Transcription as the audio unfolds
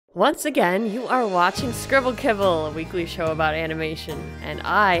Once again, you are watching Scribble Kibble, a weekly show about animation, and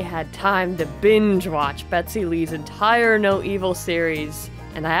I had time to binge watch Betsy Lee's entire No Evil series.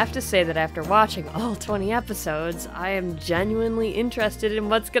 And I have to say that after watching all 20 episodes, I am genuinely interested in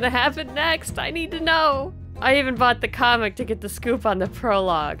what's gonna happen next. I need to know. I even bought the comic to get the scoop on the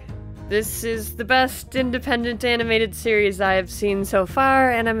prologue. This is the best independent animated series I have seen so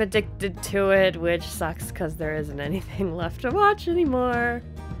far, and I'm addicted to it, which sucks because there isn't anything left to watch anymore.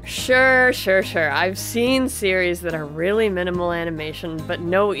 Sure. I've seen series that are really minimal animation, but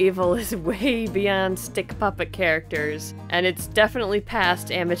No Evil is way beyond stick puppet characters, and it's definitely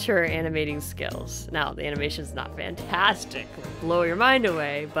past amateur animating skills. Now, the animation's not fantastic, blow your mind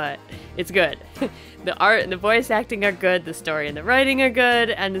away, but it's good. The art and the voice acting are good, the story and the writing are good,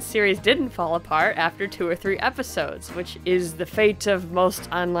 and the series didn't fall apart after 2 or 3 episodes, which is the fate of most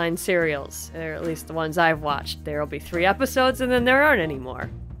online serials, or at least the ones I've watched. There'll be 3 episodes and then there aren't any more.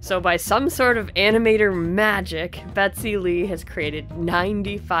 So by some sort of animator magic, Betsy Lee has created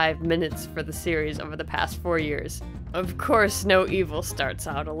 95 minutes for the series over the past 4 years. Of course, No Evil starts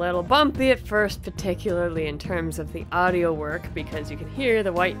out a little bumpy at first, particularly in terms of the audio work, because you can hear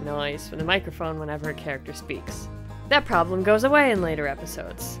the white noise from the microphone whenever a character speaks. That problem goes away in later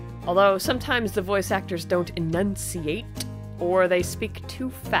episodes, although sometimes the voice actors don't enunciate, or they speak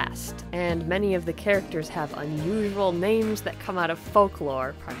too fast, and many of the characters have unusual names that come out of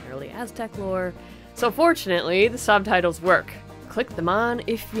folklore, primarily Aztec lore, so fortunately, the subtitles work. Click them on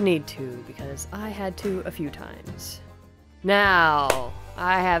if you need to, because I had to a few times. Now,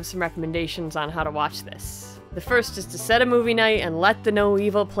 I have some recommendations on how to watch this. The first is to set a movie night and let the No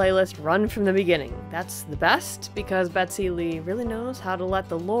Evil playlist run from the beginning. That's the best, because Betsy Lee really knows how to let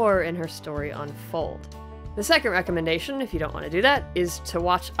the lore in her story unfold. The second recommendation, if you don't want to do that, is to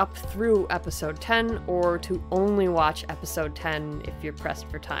watch up through episode 10, or to only watch episode 10 if you're pressed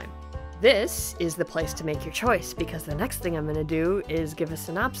for time. This is the place to make your choice, because the next thing I'm going to do is give a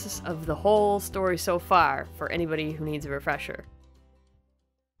synopsis of the whole story so far, for anybody who needs a refresher.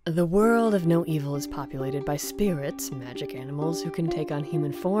 The world of No Evil is populated by spirits, magic animals who can take on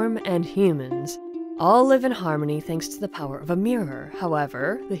human form, and humans. All live in harmony thanks to the power of a mirror.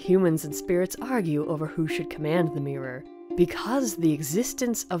 However, the humans and spirits argue over who should command the mirror. Because the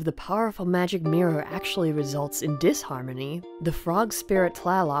existence of the powerful magic mirror actually results in disharmony, the frog spirit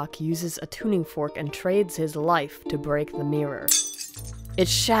Tlaloc uses a tuning fork and trades his life to break the mirror. It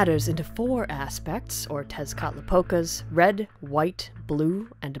shatters into 4 aspects, or Tezcatlapocas: red, white, blue,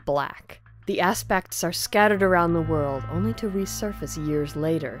 and black. The aspects are scattered around the world, only to resurface years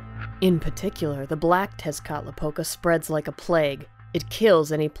later. In particular, the black Tezcatlipoca spreads like a plague. It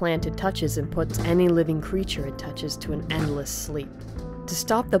kills any plant it touches and puts any living creature it touches to an endless sleep. To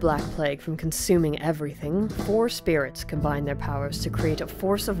stop the Black Plague from consuming everything, 4 spirits combine their powers to create a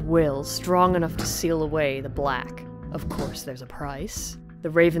force of will strong enough to seal away the black. Of course, there's a price. The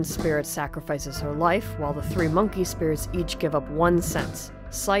Raven spirit sacrifices her life, while the 3 monkey spirits each give up 1 sense: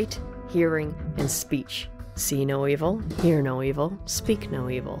 sight, hearing, and speech. See no evil, hear no evil, speak no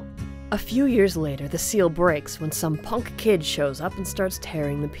evil. A few years later, the seal breaks when some punk kid shows up and starts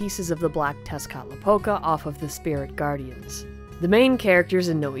tearing the pieces of the black Tezcatlipoca off of the spirit guardians. The main characters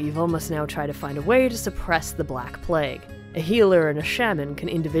in No Evil must now try to find a way to suppress the Black Plague. A healer and a shaman can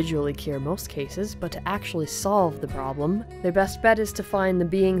individually cure most cases, but to actually solve the problem, their best bet is to find the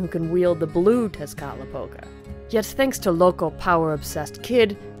being who can wield the blue Tezcatlipoca. Yet thanks to local power-obsessed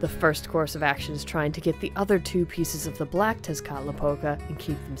kid, the first course of action is trying to get the other 2 pieces of the black Tezcatlipoca and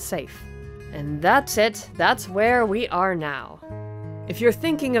keep them safe. And that's it. That's where we are now. If you're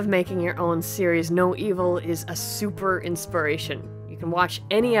thinking of making your own series, No Evil is a super inspiration. You can watch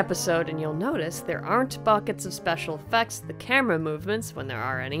any episode and you'll notice there aren't buckets of special effects. The camera movements, when there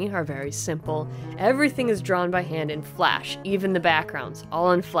are any, are very simple. Everything is drawn by hand in Flash, even the backgrounds,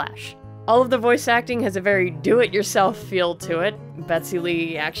 all in Flash. All of the voice acting has a very do-it-yourself feel to it. Betsy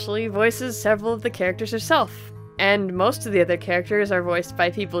Lee actually voices several of the characters herself. And most of the other characters are voiced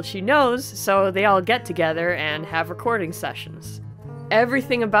by people she knows, so they all get together and have recording sessions.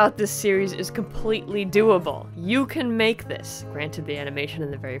 Everything about this series is completely doable. You can make this. Granted, the animation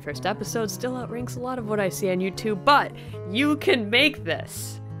in the very first episode still outranks a lot of what I see on YouTube, but you can make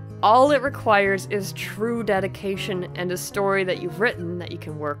this. All it requires is true dedication and a story that you've written that you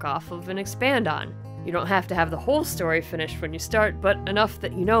can work off of and expand on. You don't have to have the whole story finished when you start, but enough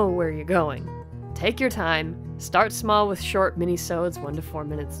that you know where you're going. Take your time, start small with short minisodes 1 to 4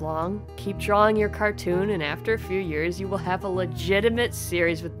 minutes long, keep drawing your cartoon, and after a few years you will have a legitimate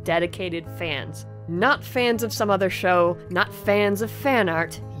series with dedicated fans. Not fans of some other show, not fans of fan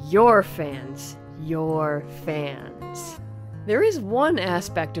art, your fans. Your fans. There is one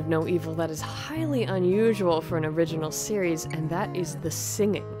aspect of No Evil that is highly unusual for an original series, and that is the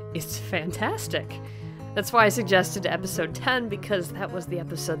singing. It's fantastic. That's why I suggested episode 10, because that was the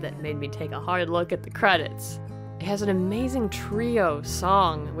episode that made me take a hard look at the credits. It has an amazing trio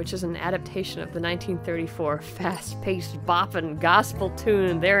song, which is an adaptation of the 1934 fast-paced boppin' gospel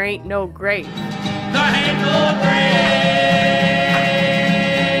tune, There Ain't No Grave. There ain't no grave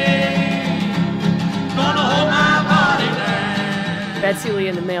gonna hold my body down. Betsy Lee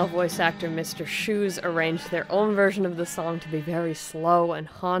and the male voice actor Mr. Shoes arranged their own version of the song to be very slow and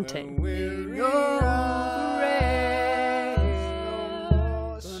haunting.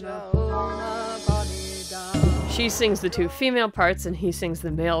 She sings the two female parts and he sings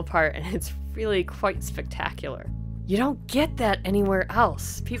the male part, and it's really quite spectacular. You don't get that anywhere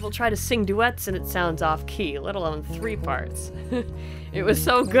else. People try to sing duets and it sounds off key, let alone 3 parts. It was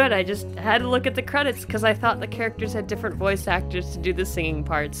so good I just had to look at the credits because I thought the characters had different voice actors to do the singing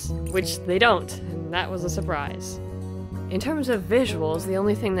parts, which they don't, and that was a surprise. In terms of visuals, the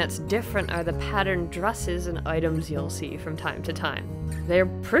only thing that's different are the patterned dresses and items you'll see from time to time. They're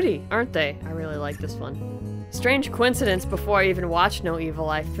pretty, aren't they? I really like this one. Strange coincidence, before I even watched No Evil,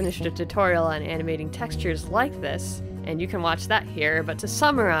 I finished a tutorial on animating textures like this, and you can watch that here, but to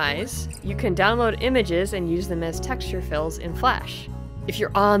summarize, you can download images and use them as texture fills in Flash. If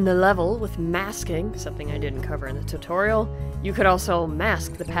you're on the level with masking, something I didn't cover in the tutorial, you could also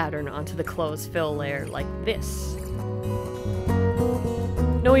mask the pattern onto the clothes fill layer like this.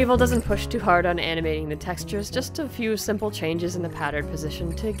 No Evil doesn't push too hard on animating the textures, just a few simple changes in the pattern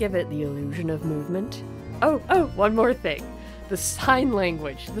position to give it the illusion of movement. Oh, one more thing. The sign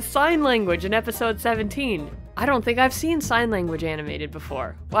language. The sign language in episode 17. I don't think I've seen sign language animated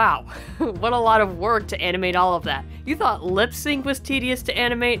before. Wow, what a lot of work to animate all of that. You thought lip sync was tedious to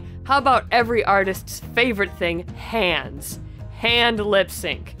animate? How about every artist's favorite thing, hands? Hand lip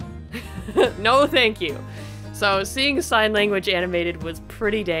sync. No thank you. So seeing sign language animated was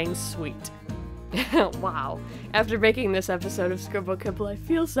pretty dang sweet. Wow. After making this episode of Scribble Kibble, I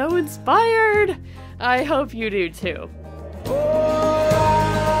feel so inspired! I hope you do too.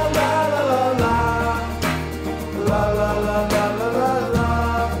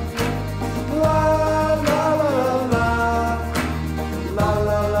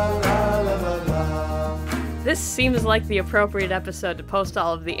 This seems like the appropriate episode to post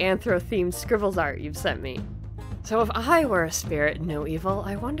all of the anthro-themed scribbles art you've sent me. So if I were a spirit in No Evil,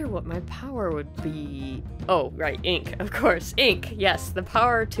 I wonder what my power would be. Oh, right, ink, of course. Ink, yes, the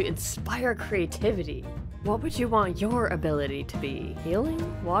power to inspire creativity. What would you want your ability to be? Healing?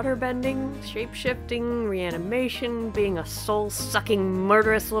 Waterbending? Shape-shifting? Reanimation? Being a soul-sucking,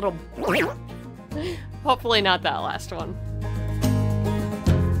 murderous little... Hopefully not that last one.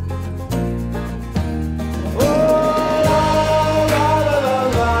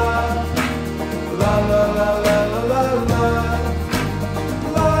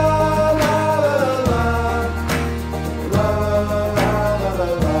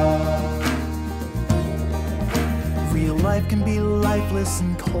 Can be lifeless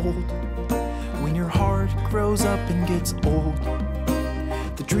and cold when your heart grows up and gets old.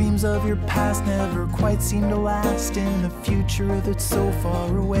 The dreams of your past never quite seem to last in a future that's so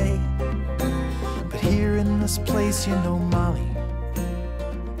far away. But here in this place, you know, Molly,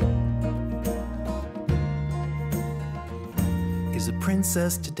 is a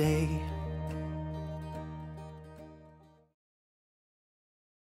princess today.